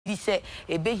di se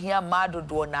ebehia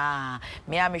madodo na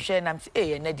me a me hwe na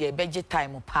me na de ebeje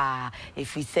time pa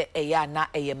efi se eya na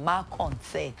eye ma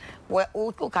concern we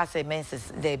o ka se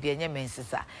menses de bi enye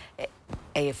menses a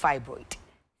eye fibroid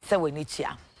se we ni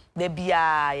tia de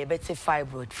bia ye beti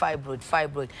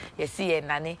fibroid yesi ye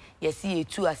nane yesi ye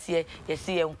tu ase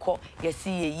yesi ye nko yesi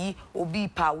ye yi obi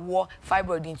pa wo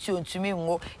fibroid nti ontumi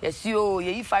ngo yesi o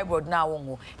ye yi fibroid na wo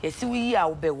ngo yesi wi yi a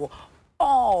wo be wo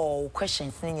all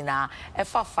questions ni na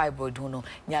efa fibroid ho no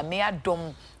nyame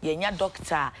adom ye nya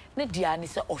doctor ne dia ni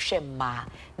se ohwe ma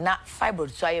na fibroid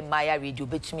so aye ma ya radio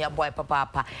betumi aboy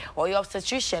papa or your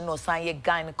obstetrician or san ye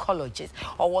gynecologist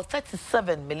or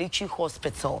 37 military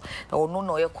hospital or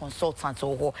no your consultant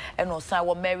or and or san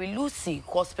wo Mary Lucy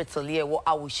hospital here wo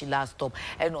awishi last stop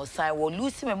and or san wo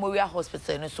Lucy Memorial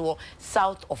Hospital no so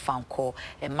south of Anko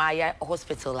e Maya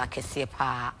hospital like ese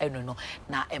pa no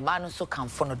na e ma no so kan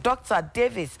for no Dr.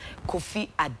 Davis Kofi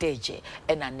Adeje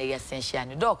and an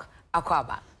essential doc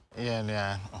akwaba.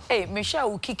 Yeah. Hey,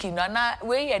 Michelle Kiki na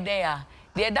we ye there.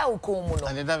 The da uko mu no.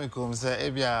 And the come say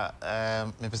ebia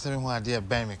me pese me ho ade e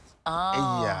ban me.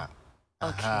 Ah.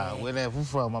 Okay. We na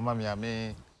fufu mama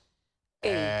me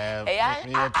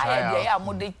I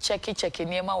mode check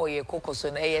nema wo ye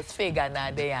kokoso na yes figure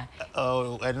na de ya.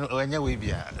 Oh, enye we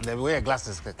bia. The way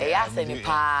glasses ka. Ya se ni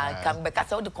pa can be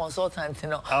kasa the consultant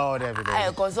no. Oh, there be.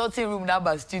 I consulting room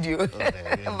number studio.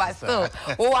 But so,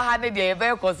 o ha ne de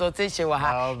be consultation wa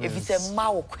ha. If it's a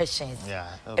ma questions. Yeah.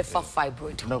 If a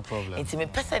fibroid. No problem. It's me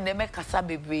person dem kasa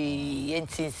bebre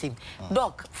entinsim.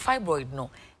 Doc, fibroid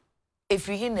no. If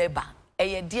you hear neighbor,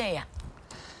 e dey ya.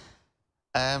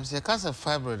 So cancer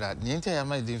fibroid that the entire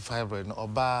my din fibroid no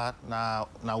oba na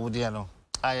wudi no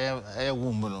aye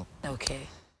womb no. Okay.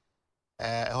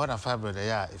 What a fibroid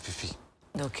ya efifi.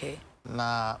 Okay.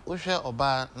 Na uhwe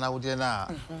oba na wudi na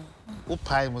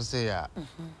upai mo say ya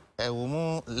wo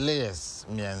mu layers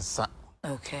miensa.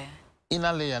 Okay.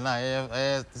 Inner layer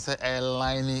na say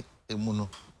line emu no.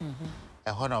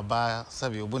 Hona oba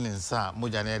sabi obu ni nsa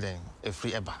moja na den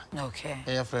efri eba.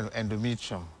 Okay. Friend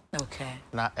endometrium. Okay.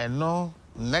 Na eno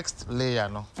next layer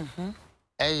no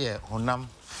honam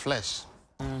flesh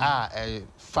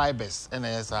fibers and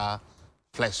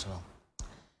flesh no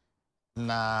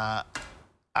na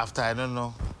after I don't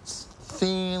know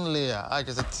thin layer I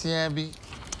just a TB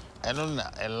I don't know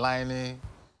a lining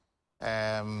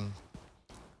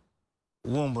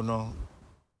womb no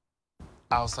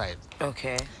outside.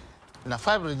 Okay. Na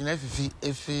fiber in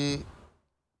if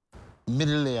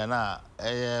middle layer na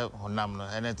honam no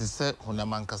and it is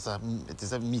honam ankasa it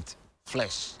is a meat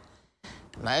flesh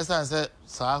na esa say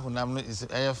sa honam no is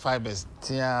fibers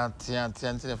tia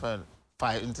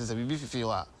five it is a bibi fifi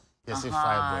wa yes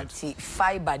fibroid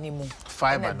fiber ni mu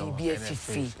fiber no bibi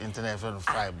fifi internet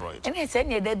fibroid and say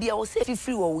ne da bia wo say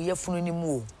fifi wo wo yefunu ni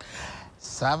mu o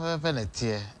sa me na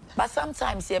tie but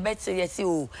sometimes you better you say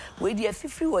oh we dey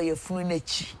fifi wo yefunu na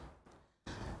chi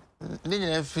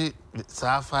Nina fi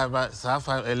sa fiber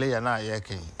layer na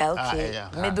yeke. Okay.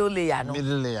 Middle layer no.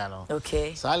 Middle layer no.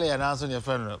 Okay. Sa layer na so your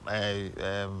friend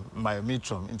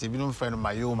myometrium, into binum friend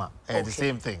myoma, the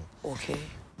same thing. Okay.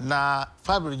 Na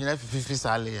fiber nina fi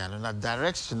sa layer no na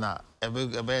directional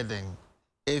bedding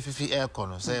fifi air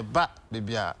corner say ba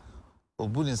bibia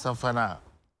obu ni sanfa na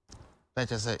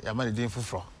say ya ma dey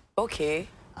fufro. Okay.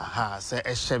 Aha, say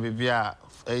ehye bibia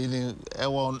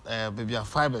baby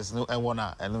fibers no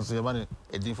na and so you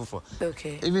a deep for.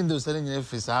 Okay. Even though selling your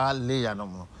face are layer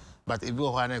no but if you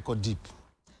want to go deep.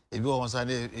 If you want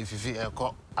to if you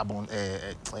feel about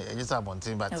just about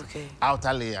thing but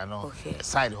outer layer no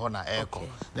side honor echo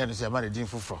then you say man a deep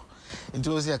for.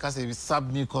 Into say can say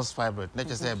submucous fibroid not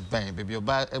just say bang baby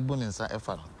oba ebun nsa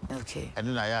efa. Okay. And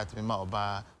then I had me ma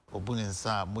oba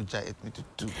obuninsa moja etimi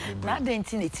tutu na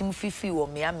denti etimi fifi wo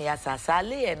me asasa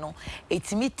le no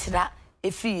etimi tra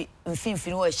efi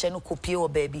mfimfini wo ehye no kopie wo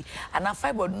baabi ana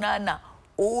fibroid na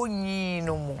onyi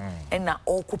no mu na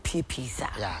okopie pisa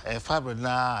yeah fibroid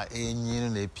na enyi no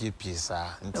na epie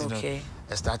sa ntino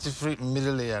start free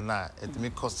middle layer na etimi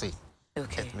kose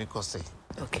etimi kose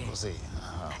kose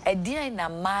edin na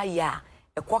maya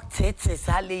ekwoktete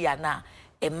sa layer na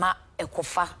ema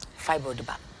ekofa fibroid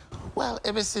ba. Well,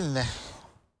 everything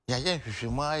yeah,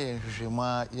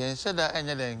 said that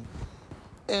any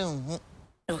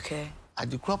okay. At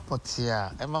the crop pot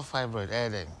here, Emma fibroid,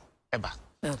 Eba.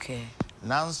 Okay.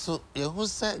 Now, so you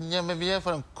said, yeah, maybe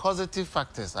from causative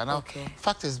factors, and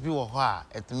factors be what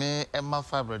it may Emma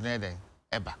fibroid,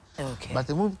 Eba. Okay. But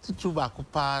the move to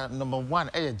Tubacupa, number one,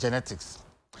 genetics.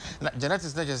 Now,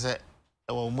 genetics, not just say,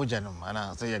 oh, mujanum, and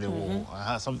I say,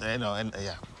 something, and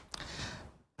yeah.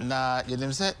 Now,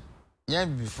 you say, yeah,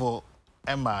 before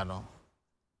Emma, no.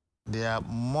 they are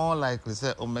more likely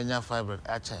say omenya fibroid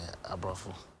ache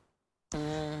abrofo.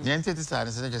 The entity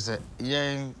say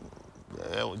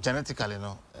genetically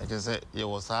no, just say you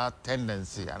was a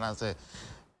tendency and I say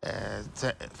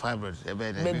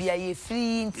fibroid maybe I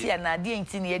free inti and I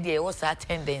didn't near the was a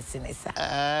tendency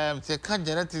the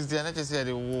genetics the just say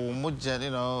the you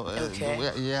know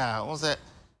yeah also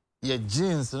your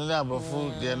genes no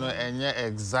abrofo they no enye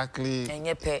exactly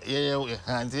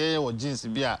and your genes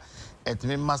be a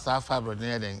etimi massa fibroid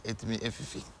near then etimi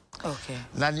efifi. Okay.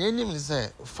 Na nyenim say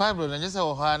fibroid na just say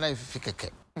o ha na efifi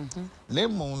keke.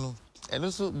 Lemon no and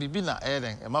also bibi na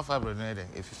eden e ma fibroid na eden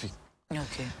efifi.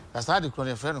 Okay. That's how the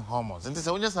chronic friend hormones. And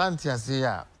so when you say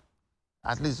ya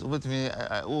at least with me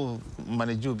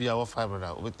manage you be our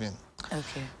fibroid with me.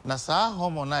 Okay. Na sa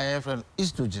hormone na friend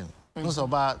estrogen. No so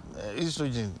about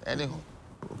estrogen any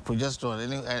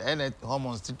progesterone any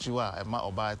hormones teach you e ma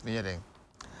about me eden.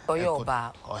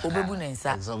 Oyoba obebu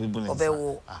nensa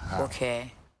obewo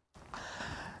okay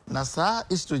na sa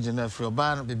estrogen na free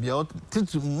oba baby out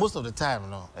most of the time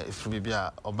no if baby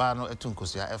oba no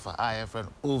etunkosia efa I friend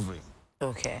ovary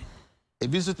okay e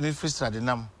bi so to me free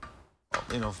stradinam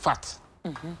you know fat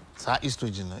sa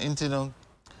estrogen no into no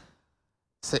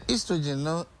say estrogen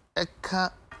no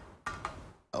eka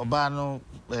oba no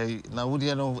na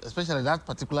wudi no especially that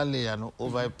particular layer no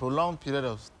over a prolonged period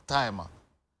of time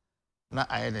na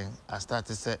I start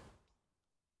to say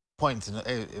points no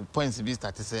points be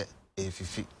start to say a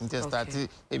fifi until start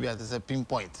e be at say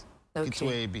pinpoint it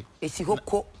way be esi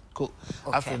hoko ko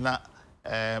after na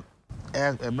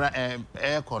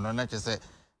kono na say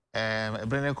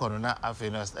brain kono na after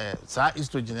na sa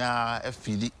estrogen a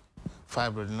fili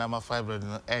fibroid na ma fibroid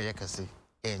no yakase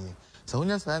enyi so when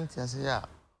you say ya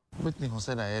with me who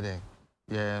said I had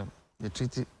you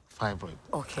treat fibroid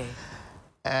okay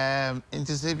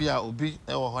into Sabia obi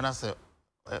Hona say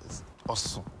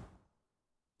also.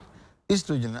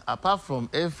 Estrogen, apart from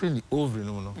every ovary,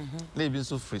 no, maybe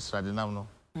so free stradinam no.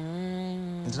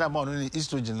 Into about only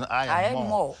estrogen, I am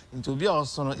more. Into be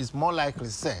also it's more likely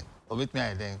say, or with me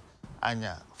I then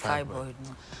anya fibroid.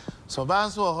 So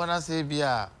Banso Hona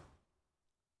Sabia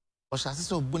or chassis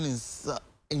so bunnings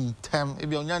in time,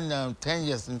 maybe on 10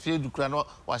 years in field to crano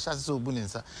or chassis so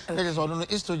bunnings. That is all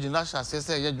estrogen, that chassis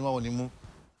say, you want to move.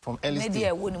 From early stage. Maybe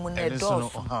I wouldn't want to do.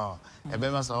 A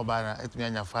baby so bad, it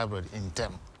means your fibroid in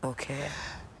term. Okay.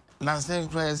 Now,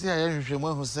 saying, I see a young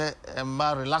woman who say,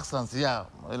 my relaxants, yeah,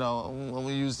 you know, when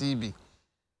we use EB,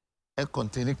 it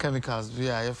containing chemicals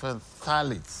via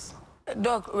phthalates.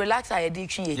 Doc, relax our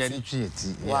addiction.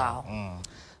 Wow.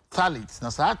 Phthalates. Now,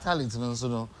 so phthalates, no, so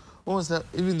no,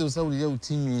 even though some of you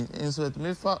team, and so it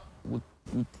may fall with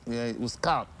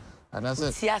scalp. And I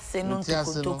said, Tiase no to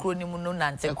kronimu no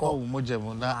nante ko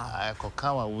mojemu na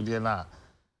ekokawa wudie na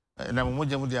na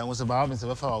mojemu dia wo se ba me se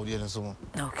be fa wudie no so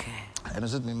okay and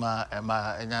so me ma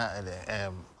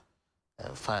enya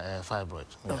fibroid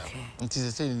okay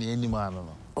nti se ni eni ma no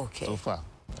okay so far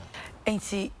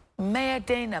nti me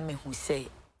den na me hu say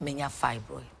menya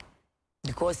fibroid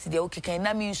because the okikan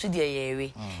na me nsu de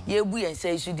yewe ye bu yen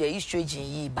say nsu de estrogen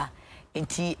yi ba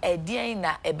nti edien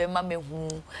na ebema me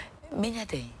hu menya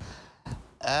den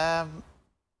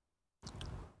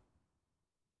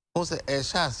also a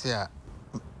chance here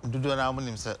do na mo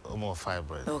nim say o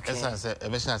fibroid esa say e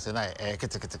be chance na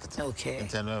kete okay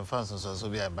internal fans so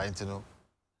be am bind no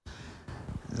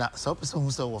na so person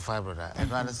who say o fibroid and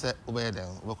na say o be den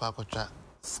we kwa kwatwa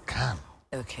scan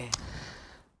okay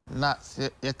na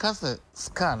ye kase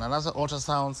scan and as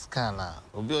ultrasound scan na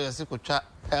obi o yesi kwatwa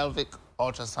pelvic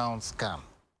ultrasound scan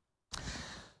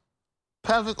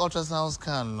pelvic ultrasound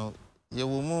scan no you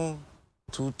will move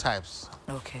 2 types.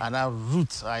 Okay. And our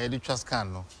roots are the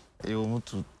scan no. You will move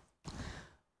to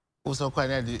also quite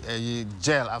a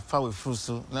gel after with fruit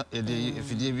so na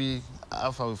if you be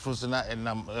after with fruit so na and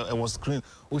it was screen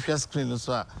we share screen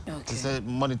so to say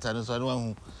monitor so I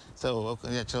don't so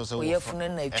okay so we have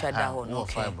fun na etwa da ho no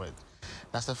fibroid.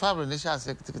 That's the fibroid they shall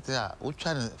say we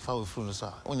try to follow fruit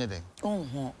so onye den.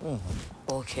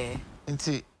 Okay.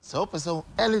 Inti so person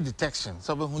early detection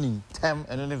so be in term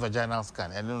and only vaginal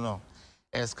scan and no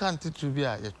a scan to be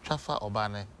a trafa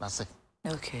obane na say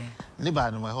okay ni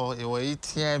ba no ho e we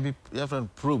tia bi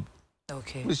different probe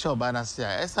okay we show obana say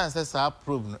essence say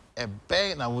probe no e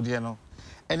be na wodie no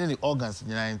any the organs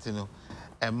nyina nti no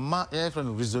e ma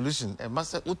different resolution e ma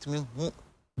say utimi hu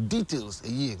details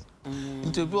here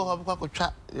into be ho kwa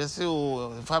kwatwa yes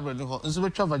o fibroid no nso be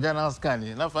twa vaginal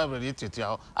scan na fibroid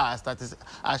ititia start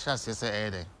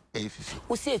say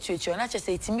we see a na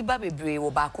chese itimi ba bebre wo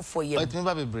ba akofo yem itimi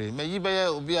ba bebre me yi be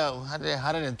obi a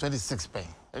 126 pen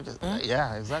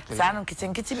Yeah, exactly. Sano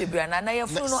kitchen baby na you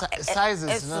no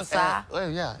sizes no. Oh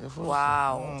yeah,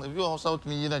 wow. If you also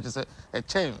me you know just a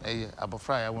chain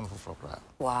abofra I want for cry.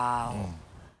 Wow.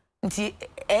 Nti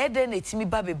den etimi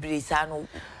ba bebre sa no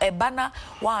eba na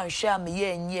wan hwe am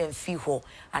ye enye mfi ho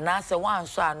ana se wan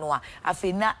so ano a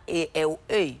afi na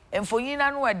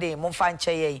emfonyina no ede mo fa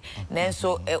nche ye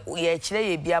nenso ye kire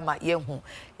ye bia ma ye hu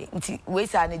nti we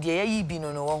sa ne de ye yi bi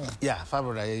no no wo hu Yeah,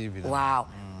 Fibroid ye yi bi. Wow.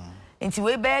 Nti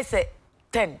we be se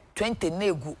 10 20 na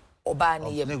egu oba ne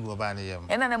yem egu oba ne yem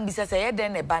ena na mbisa se ye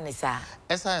den ne ba ne sa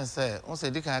esa say on say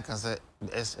di kan say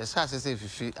esa say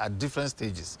fifi at different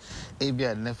stages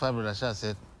ebia ne Fibroid sha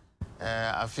say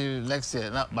I feel next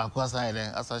year na ba kwa say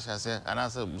den asa sha say ana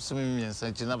say sumi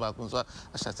miensa chi na ba ko so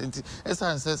asha say nti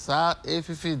esa say sa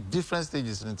fifi different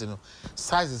stages no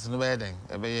sizes no be den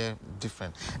e be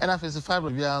different and I feel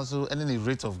Fibroid bia also any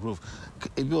rate of growth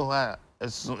ebi o ha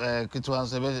kitwa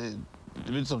say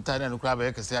be some time no crab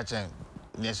e kese a chen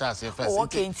ne sha say first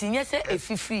okay ntinye se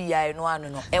efifiri ya no anu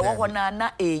no e wo ho na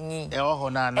na enyi e wo ho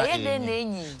na na enyi e na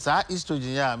enyi sa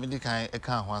estrogen ya me di kan e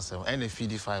kan ho asem e na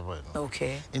feed Fibroid no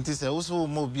okay nti se wo so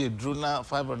mo bi edru na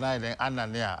Fibroid na den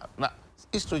anane a na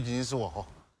estrogen so wo ho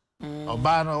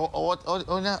oba no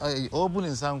onya obu ni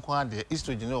nsan kwa de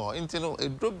estrogen wo nti no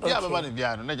edru bia beba ne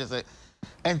bia no na je say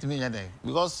entimi nya den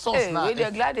because sauce na we dey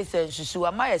glad is susu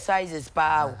am my sizes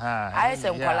pa I say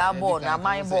collabo na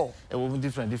my ball it will be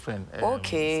different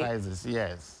sizes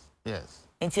yes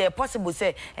nti possible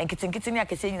say enkitin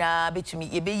akese nyina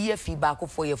betumi ye be yi afi ba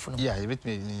akofo ye funu yeah ye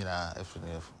betumi nyina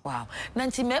afunu wow na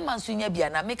nti mema nso nya bia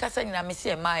na meka sa nyina me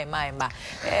se mai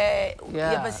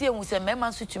ye be se hu se mema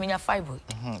nso tumi nya Fibroid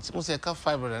so say ka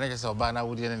Fibroid na je say oba na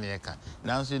wodi ne ye ka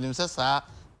na nso nim say sa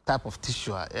type of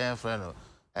tissue friend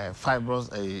fibers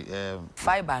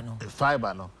fiber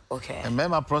no okay and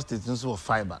member prostate nso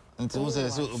fiber until we say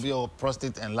so obi or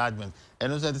prostate enlargement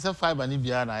and we say the fiber ni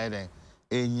bia na eden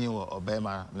enyi wo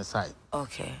obema ne side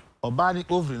okay oba ni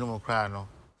ovary no kra no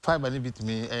fiber ni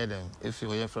bitimi eden if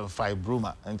you from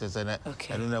fibroma and say na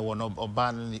and no one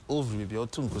oba ni ovary bia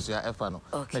otum kusia efa no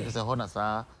like say hona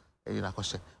sa na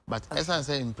kwhye but essence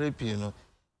say in prepi no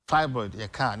Fibroid ye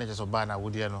can na just oba na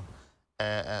wodi no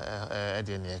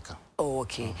oh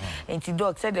okay enti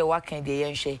doc said the work can dey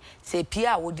yenhwe say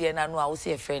pia wo de na no a wo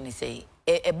say friend say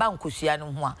e ba nkosua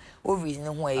no ho a ovaries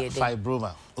ne ho e ye de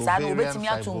fibroma sa no obetimi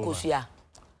ato nkosua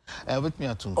obetimi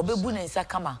ato obebu ne nsa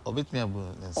kama obetimi abu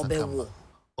ne nsa kama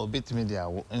obetimi dia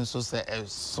wo nso say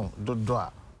so dodo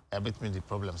a obetimi the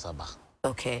problems aba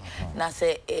okay na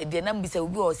say de na mbisa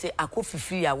obi o say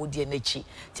akofifiri a wo de na chi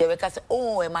ti e we ka say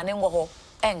oh e ma ne ngo ho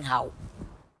enhaw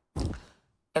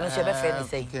and she be friend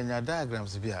say Kenya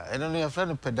diagrams bia and no your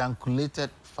friend pedunculated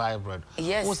Fibroid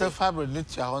yes who say Fibroid no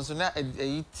tia ho so na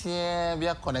etia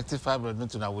bia connected Fibroid no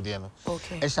to na wodi no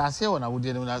okay e sha se wona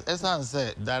wodi no na esan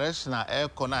say directional air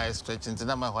corner stretch into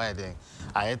na my why then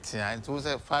ayetia and who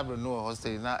say Fibroid no ho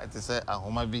say na it say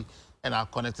ahoma bi and are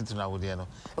connected to na wodi no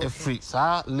e free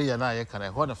sa layer na ye kan e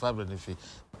ho na Fibroid no free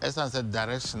essence said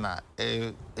directional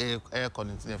air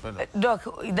connecting friend doc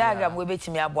diagram we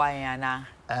betimi abo ayan na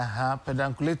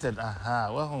pedunculated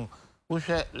well we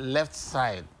share left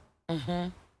side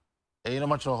you know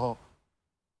much ho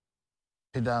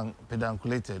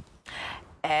pedunculated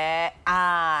and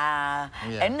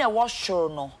na what show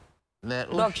no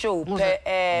doc show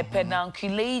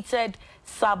pedunculated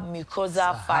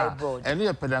submucosal fibroid and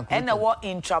you pedunculated and na what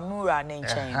intramural in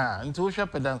chain into we share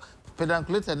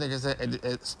pedunculated na just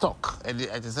stock it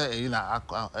is say you know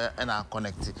and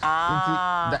connect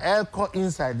the air core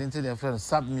inside into the friend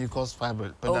submucous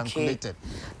fibroid pedunculated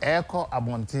air core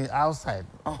abontin outside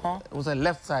was a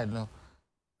left side no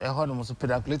no was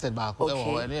pedunculated back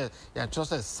and yeah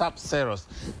just subserous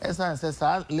essence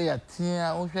says layer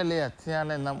tia o hwe layer tia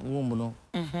na womb no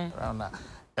around that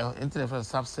into the friend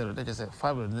subserous they just say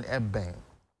fibroid e ben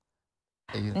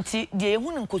nti de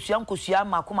ehun nkosua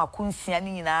makoma nsia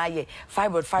ni nyina ye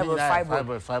fibroid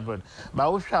ba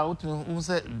wo hwa wo tun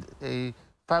say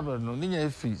fibroid no ninya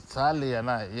efi sa layer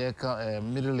na ye ka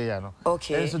middle layer no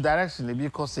so direction e bi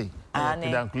ko say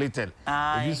pedunculated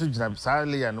e bi so gina sa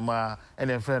layer no ma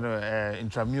and friend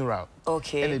intramural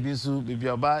and e bi so bi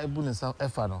oba ebu ne sa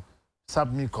efa no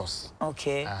submucous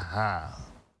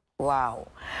wow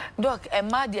doc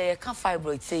ma de ye ka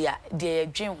fibroid say ya de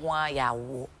dwen ho a ya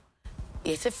wo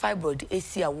yes Fibroid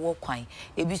esi awo kwan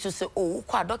ebi so say oh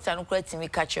kwa doctor no kura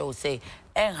timi ka che o say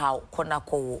enha kona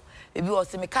kowo ebi o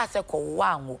se me ka se kowo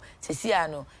anwo sesi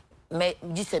ano me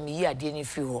gise me yi ade ni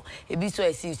fi ho ebi so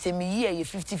esi se me yi ye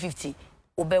 50-50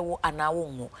 obewo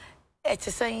anawo ho e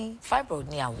te say Fibroid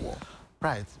ni awo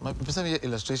right my person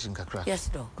illustration kakra yes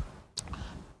doc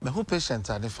the whole patient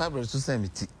and the fibroid to send me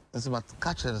tea. And so, but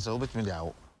catch it so with me the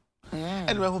hour.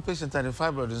 Anyway, who patient and the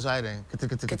fibroid is hiding.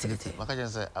 My catcher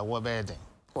say, I war bedding.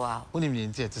 Wow. When you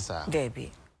mean theatre, sir?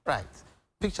 Debbie. Right.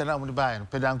 Picture now with buying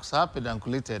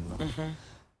pedanculated.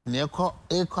 Near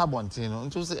a carbon tino.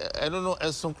 I don't know,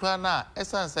 as some crana,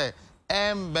 as I say,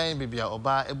 baby or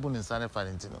buy a boon in San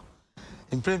Valentino.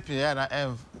 In Primpiana,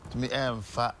 to me,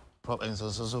 fat problem.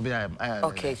 So be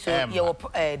okay, so your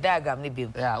diagram,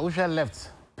 yeah, we shall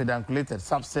left pedanculated,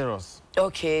 subserous.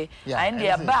 Okay, yeah, and they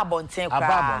are babontin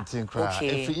cry.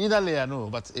 Okay. If either layer no,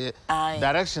 but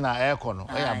direction air corner,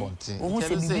 air bontin. Who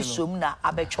said be sum na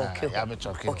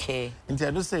abechoke? Okay.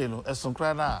 Instead of saying, no, as some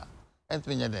crana, and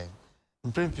me day.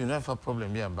 In Primpiana, for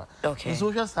problem, yamba. Okay.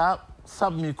 So just have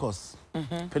submucous.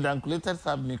 Pedanculated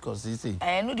submucous, you see.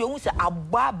 And you don't say a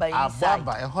baba inside.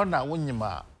 A honor when you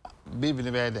ma baby in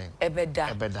the bedding. A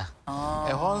bedda.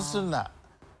 A honsuna.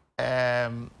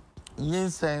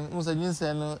 Yinsen, was a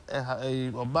Yinsen,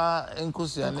 a bar,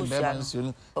 Encosia, and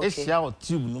Bevansion, a shower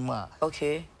tube numa.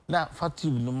 Okay. Now, fat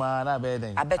tube numa, na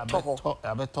bedding. I bet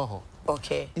toho.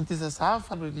 Okay. It is a half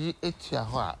 108 year.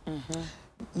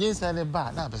 Yinsen a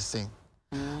bar, not a sing.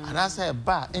 And I say,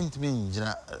 bar ain't me,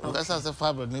 that's as a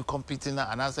fibroid competing,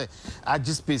 and I say, I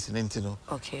just space in Intino.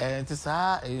 Okay. And it is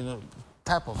a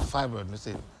type of fibroid, you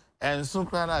see. And soon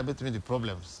I bet me the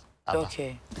problems.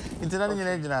 Okay.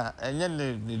 International, and then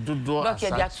they do.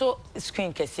 Okay, that's so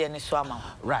screen can see any swammer.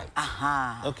 Right.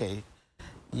 Aha. Okay.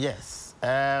 Yes.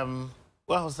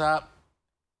 What was that?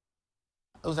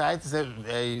 I say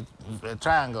a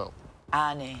triangle.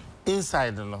 Annie.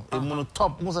 Inside, you know, a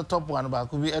top, most a top one, but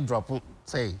could be a drop.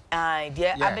 Say. Aye,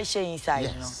 dear, I be share inside.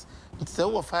 Yes. It's a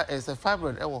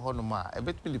fibroid. I will hold no more. A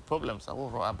bit me the problems. I will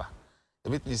rubber. A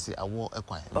bit me see I will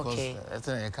acquire because it's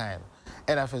a kind.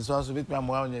 And I feel so a bit me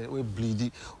we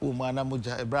bleedy. Oh man, I'm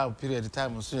a brow period of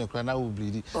time. Soon you cry now will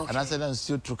bleedy. And I said I'm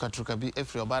still truka be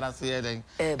if your balance here then.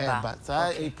 But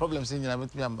I problems in your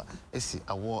bit me. I see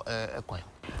I will acquire.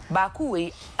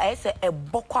 Baku, I say a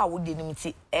bokwa would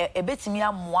dimity. A bit me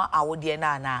a moi I would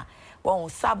na. One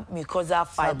submucosal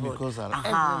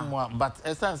fibroid. But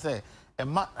as I say, a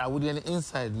mat I would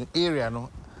inside the area no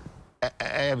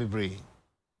every brain.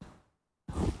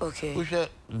 Okay. Push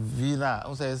vina,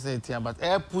 I say but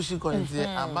air pushing content.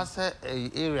 I must say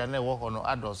area never walk on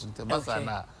adults.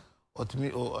 Basana or to me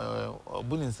or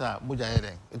Buninsa Muja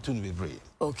heading. It will be brave.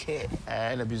 Okay.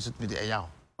 And a bit with the young.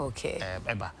 Okay.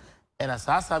 Eba. And as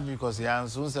I said because he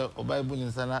soon said Obai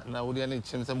Buninsa now would any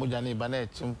chim some Mujani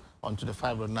Banet onto the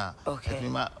fibroid now. Okay.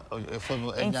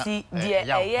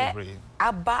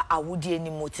 Abba awudi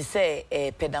enimu to say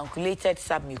pedunculated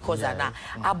submucosa na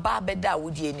abba beda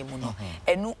awudi enimu no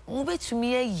enu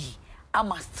mubetumi ayi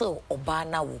ama still oba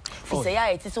na wo fi say ya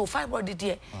it say fibroid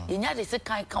dey yenya dey say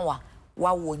kan wa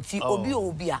wonti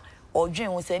obi a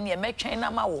odwen wo say ne metwen na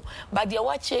ma wo but dey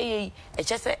wa che yi e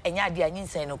che say enya dey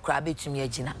anyinsen no kra betumi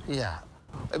agina. Yeah.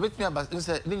 A bit me about you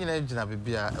say any engine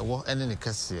be a war any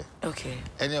kese. Okay.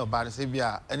 Any about say be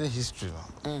any history.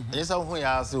 Yes, I who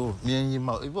ya so me and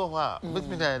you if you bit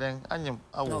me there then anyam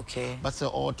okay. But say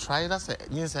or try that say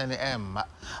yes any and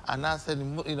I said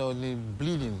you know the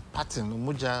bleeding pattern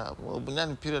muja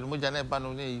period muja na ba no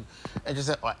and just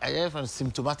say I from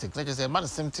symptomatic. Let's just say man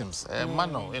symptoms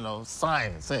man you know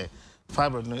signs say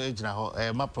fibroid no age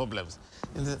na my problems.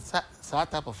 In the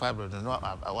type of fibroid, no,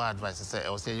 our advice is I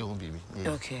will say you won't be.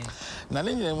 Okay. Now,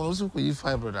 then you also put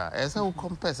fibroid. As I will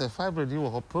compare a fibroid, you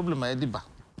have a problem at the back.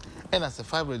 And as a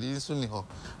fibroid, you soon have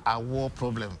a war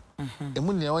problem. And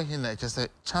when you are here, just say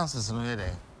chances no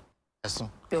there.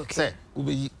 Okay. Say, we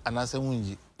be an answer when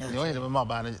you remember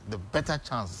about the better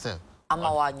chance, sir. I'm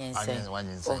a 1 year.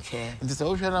 Okay. It is a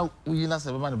ocean, we not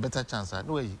have a better chance.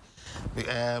 No way.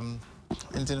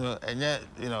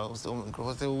 You know, so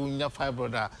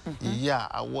fibroid, yeah,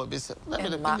 I will be saying,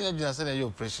 your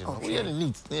operation. We had a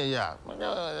need, yeah,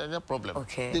 no problem.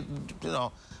 Okay. You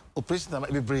know, operation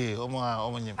might be brave.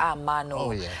 Man,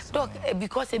 oh, yes. Doc,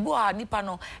 because a boy,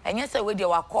 Nipano, and yes, I will do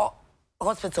a call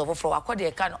hospital for a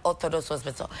call kind Orthodox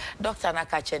hospital. Doctor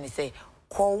Nakachen say,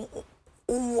 call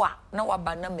no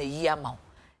abandon me, yamau.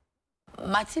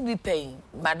 Mati be paying,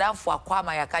 Madame for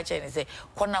Kwama Yakachen and say,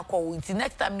 Kona call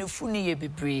next time no funny be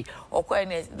brave or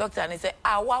doctor and say,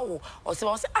 ah, wow, or so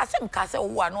I some castle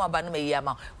one no abandon me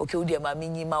yama, okay, dear my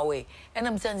minima way. And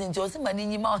I'm sending Joseph and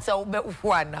in your mouth, so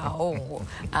one now.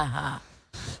 Aha.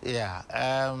 Yeah,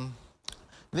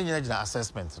 then you need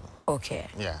assessment. Okay.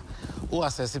 Yeah. Who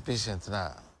assess the patient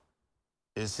now?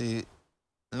 You see,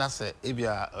 Nasa,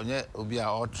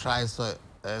 Ibia, or try so,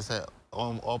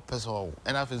 or person,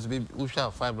 and after we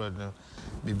shall fibroid,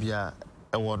 be a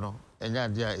one, enya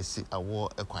dia esi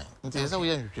awo ekwan nti esa wo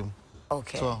ye nhwehwem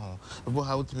okay so ho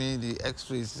how to me the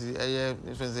x-rays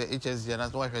if say HSG na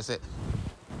so wa hwese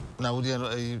na wo dia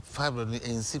fibroid ni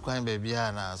ensi kwan ba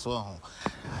bia na so ho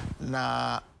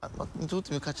na nti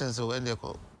to me catch so when they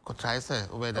ko try say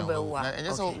over there na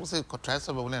enya so wo say ko try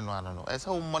so be no ano no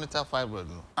esa wo monitor fibroid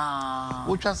no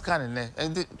wo twa scan ne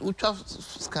and wo twa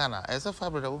scanner esa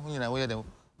fibroid wo nyina wo ye dem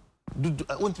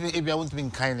won't be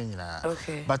kind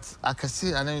okay but I can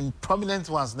see and prominent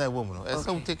ones there woman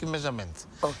so we take measurement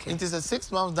okay it is a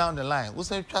 6 months down the line we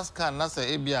say trust can na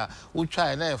say ebia we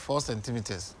try na 4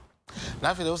 centimeters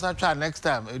now if they also try next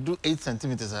time do 8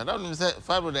 centimeters I don't know say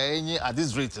fibroid any at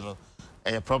this rate you know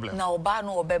a problem now ba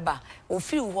no obeba o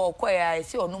feel ho kwaya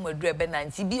say onu madu ebe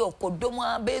 90 bi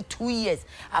okodom be 2 years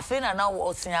afena na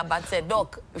o sin about say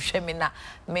doc hwemi na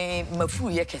me mafu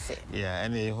ye kese yeah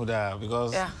any who da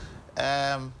because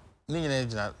ni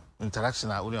nyina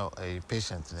interaction a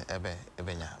patient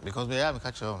ebenya because we have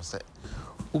catch home say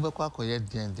ubekwa akoye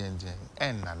den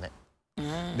nane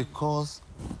because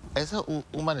as a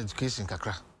woman education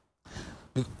kakra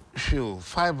sure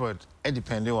fibroid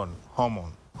depending on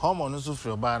hormone so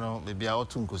for ba no be a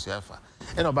otu nkosi afa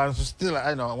and oba so still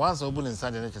I know once open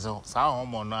inside the nature so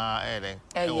hormone na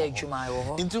adwuma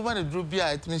wo into when the drop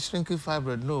bia it means shrinking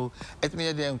fibroid no it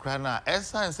mean dey nkra na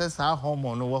essence says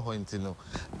hormone no wo ho intino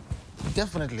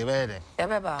definitely better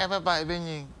everybody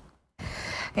ebenyin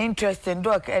interesting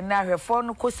doc and now her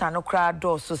phone ko sano kra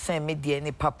do so send me die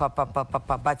ni papa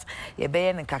but ye be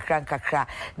ye nkakra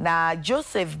na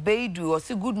Joseph Beidu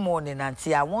say good morning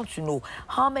auntie I want to know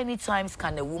how many times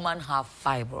can a woman have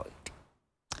fibroid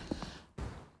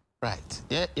right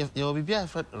yeah if you will be a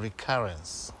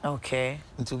recurrence okay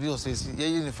into be also yeah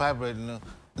you fibroid no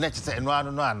next say no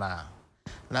ana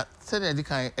na say the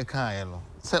kan e kan no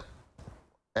say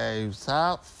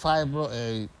sa fibro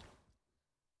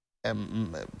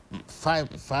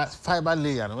fiber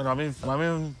layer. I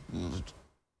mean,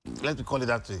 let me call it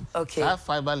that way. Okay.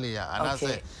 Fiber layer, and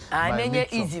okay. I say,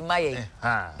 easy, my.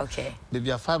 Okay. Maybe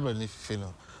a fiber if you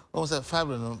know. Also,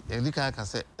 fiber no. You can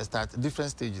say start different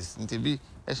stages. Maybe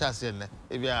I shall say,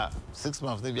 maybe 6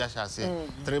 months, maybe I shall say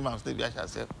 3 months, maybe I shall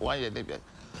say 1 year, maybe.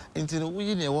 Until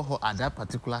we know at that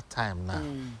particular time now.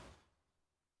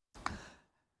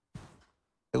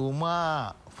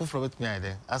 Uma fufro bet me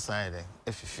ide aside de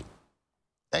efifi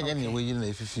enye ne we yin na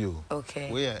efifi o okay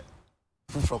we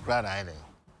fufro kra na ide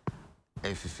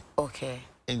efifi okay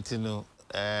intino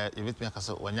you bet me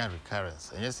akaso wanya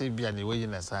recurrence enye say bia ne we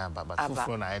yin na say but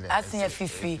fufro na ide asin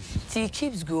efifi it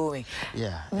keeps going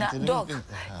yeah na doc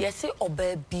you say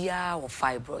oba bia or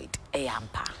fibroid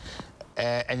ampa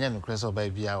enye no crest oba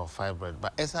bia or fibroid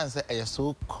but essence say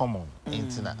so common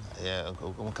intina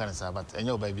can say but enye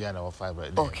oba bia na or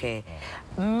fibroid okay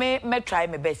me try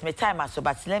my best me time so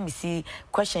but let me see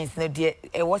questions no there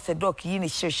what's a doc yi ni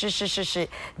she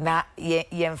na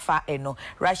yemfa eno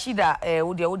Rashida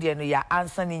wo de no ya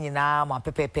answer ni nyina ma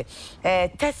pepepe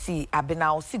Tessie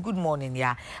Abena say good morning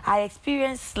ya I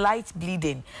experienced slight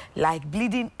bleeding like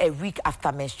bleeding a week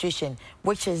after menstruation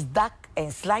which is dark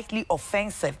and slightly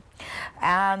offensive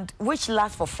and which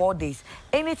lasts for 4 days.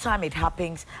 Anytime it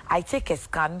happens, I take a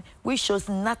scan which shows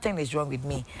nothing is wrong with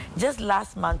me. Just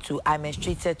last month too, I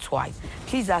menstruated twice.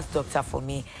 Please ask doctor for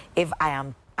me if I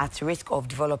am at risk of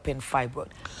developing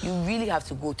fibroid. You really have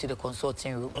to go to the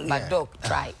consulting room. Yeah. But doc,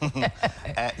 try.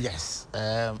 Yes.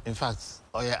 In fact,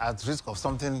 at risk of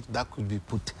something that could be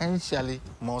potentially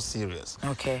more serious.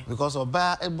 Okay. Because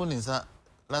oba ebunisa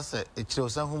that's a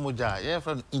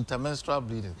from intermenstrual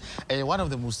bleeding. One of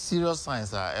the most serious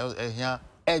signs are here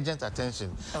urgent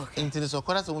attention. Okay.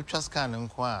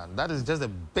 That is just the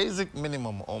basic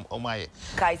minimum on my.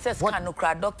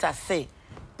 Doctor say.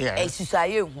 Yeah.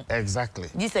 Exactly.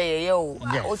 This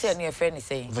what's your friend is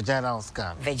saying? Vaginal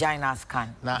scan. Vaginal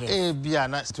scan. Now, be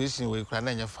a situation where you can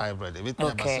have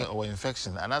fibroid, or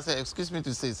infection. And I say, excuse me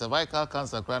to say, cervical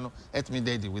cancer, let me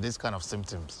deal with this kind of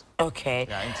symptoms. Okay.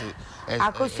 Yeah,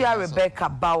 Akosia Rebecca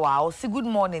Bauer, say good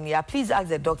morning. Yeah, please ask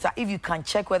the doctor if you can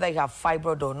check whether you have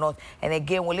fibroid or not. And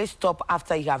again, will it stop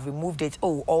after you have removed it?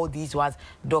 Oh, all these ones,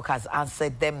 doc has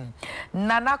answered them.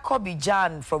 Nana Kobe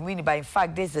Jan from Winnipeg. In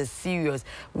fact, this is serious.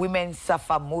 Women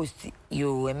suffer most.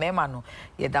 You remember, no?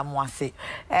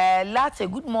 Latte,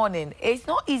 good morning. It's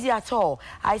not easy at all.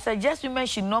 I suggest women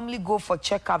should normally go for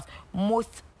checkups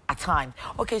most at time.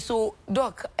 Okay, so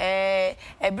doc,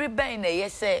 every ben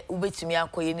yes say ubetumi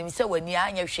akoye nim say wani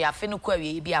anya hwe afe no kwa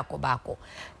wie bi akobako.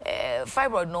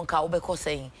 Fibroid no nka ubeko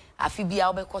saying afi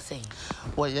bia ubeko saying.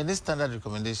 Well, yeah, this standard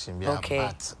recommendation be but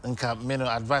nka me no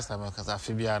advice am cuz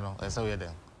afi bia no say we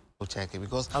dem go check it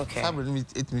because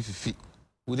fibroid it me fifi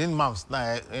within months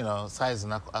now, you know, size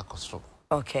na akostro.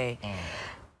 Okay.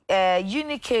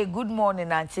 Unique, good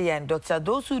morning, Auntie and Doctor.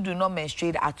 Those who do not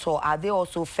menstruate at all, are they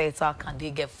also fertile? Can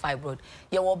they get fibroid?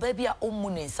 Yeah, well, baby, a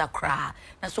moon in sakra.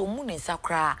 Na so moon in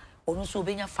sakra, or so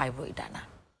being a fibroid, Dana.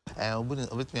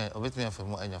 Obit me for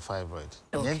more in your fibroid.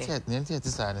 Okay. Nanti at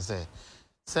this time, say,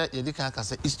 you can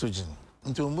say estrogen.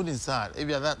 Into moon inside. If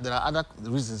there are other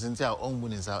reasons into our own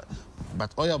moon inside,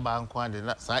 but all your bank one, the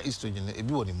estrogen, a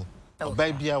bionimu.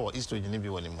 Baby, or estrogen, a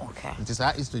bionimu. Okay. It is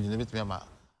our estrogen, a bit me.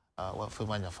 What for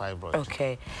your fibroid?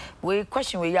 Okay. We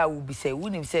question where you will be say,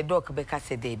 wouldn't say Doc Becca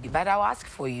said Debbie, but I'll ask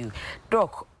for you.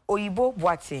 Doc, Oyibo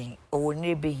Boating or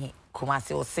Nebi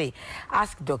Kumasi or say,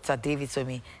 ask Dr. David to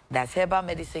me, does herbal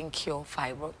medicine cure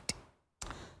fibroid?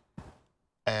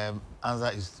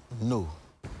 Answer is no.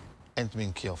 It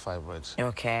mean cure fibroid.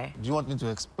 Okay. Do you want me to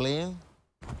explain?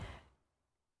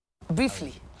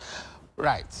 Briefly.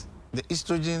 Right. The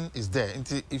estrogen is there.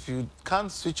 If you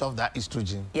can't switch off that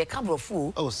estrogen, you can't go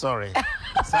full. Oh, sorry.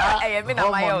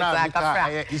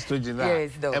 Estrogen.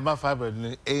 Yes, though. Emma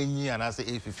fibroid, any and I say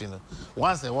A15.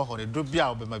 Once I walk on a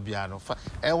drobia, be my piano.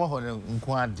 I walk on a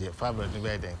fibroid,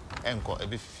 a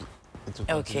bit.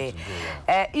 Okay.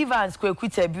 Evans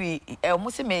Kwekutebri,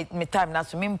 almost me time now,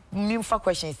 so me for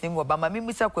questions, but my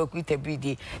Mr.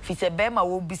 Kwekutebri, if it's a Bema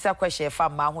will be a question for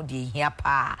Mahudi here,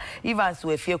 pa. Evans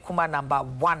will feel Kuma number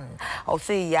 1. I'll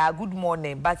say, yeah, good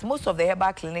morning. But most of the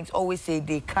herbal clinics always say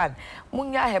they can.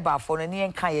 Munya herbal for an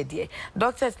Indian Kaya.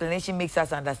 Doctor explanation makes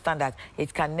us understand that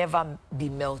it can never be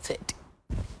melted.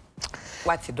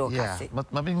 What's the doctor say? But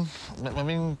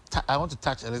I want to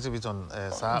touch a little bit on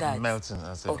melting.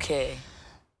 Okay.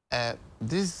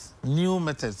 These new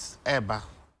methods,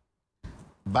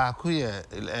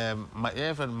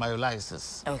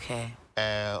 myolysis. Okay.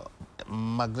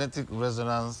 Magnetic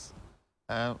resonance,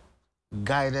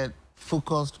 guided,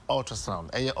 focused ultrasound.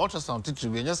 Ultrasound teach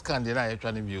you just can't deny it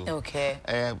view. Okay.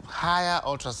 Higher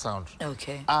ultrasound.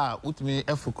 Okay. With me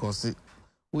a focus.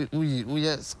 We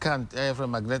scan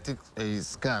from magnetic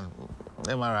scan,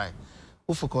 MRI.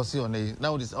 We focus on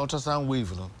now this ultrasound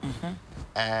wave, no.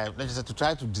 Just to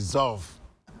try to dissolve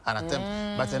an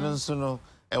attempt, but then also no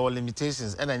our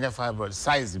limitations and then your fibroid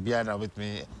size behind with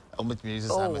me use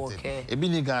okay. A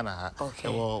bini Ghana. Okay.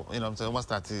 Well, you know, I'm saying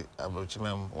started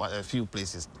a few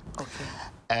places. Okay.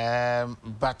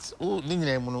 But who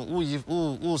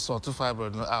sort of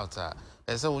fibroid no out.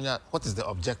 So what is the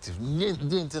objective?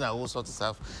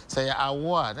 Say I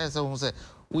want. Say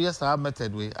we just have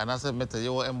method way, and I said method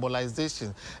your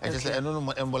embolization. And just say no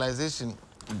embolization.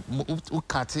 U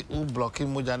cut it, u blocking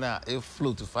mojana a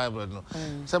flow to fibroid no.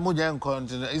 So mojan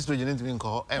continue estrogen into being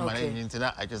called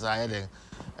internet. I just I had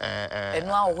and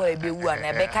now where be one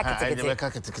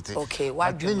okay,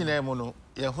 why do you know?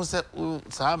 Yeah, who said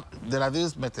there are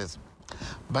these methods,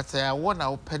 but I want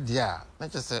our pedia.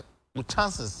 Not just say with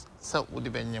chances. So would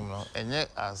depend and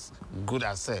yet as good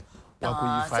as say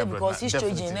because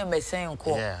estrogen never saying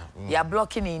you are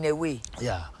blocking in a way.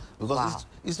 Yeah, because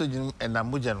estrogen and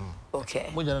amujan. Okay.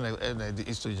 Mujan and the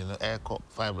estrogen air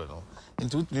fibroid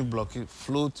into it me blocking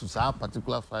flow to some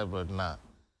particular fibroid now.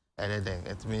 And then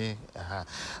it me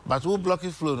but who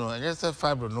blocking flow no and just a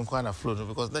fibroid no kind of flow no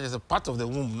because that is a part of the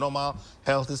womb normal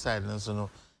healthy side and so no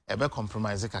ebe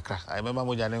compromise kakra. I remember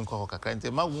mujan and kakra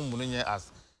and my womb no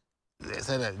as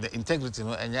said the integrity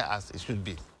no and as it should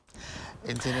be.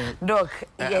 Doc,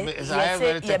 yes,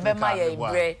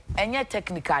 and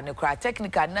technical, no cry,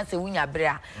 technical, not a winner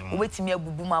brea, wait me a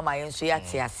bubu mama and so yet,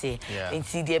 and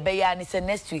see the bayan is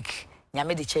next week.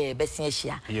 Nyame chair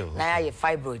besia na ya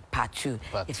fibroid part 2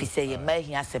 if you say you may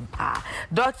hear some pa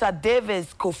Dr.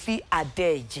 Davis Kofi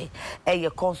Adeji a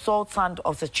consultant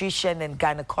obstetrician and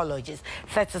gynecologist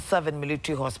 37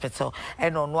 Military Hospital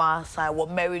and on one side what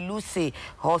Mary Lucy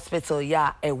Hospital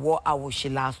ya a war awushi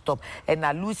last stop and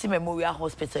a Lucy Memorial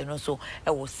Hospital and also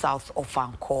a was south of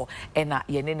Anko and a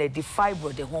yenene the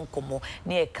fibroid the home komo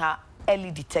near ka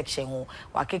early detection ho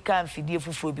wakeka amfidie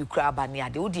fufuro bi kura aba ne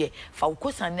ade wo de fa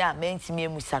wokosane a mentimi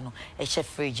emusa no e hye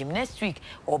fridge next week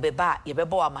obeba ye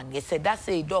beba amane say that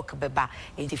say doc beba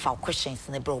enti fa questions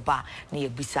ne bro ba na ye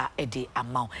bisa e de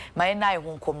amount my na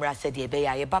ho nkomra said ye be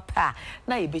ya ye ba pa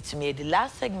na ye betumi the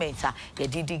last segment a ye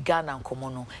didi Ghana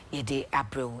nkomo no ye de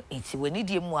abrel enti we need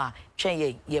ye mu a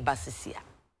twen ye basisia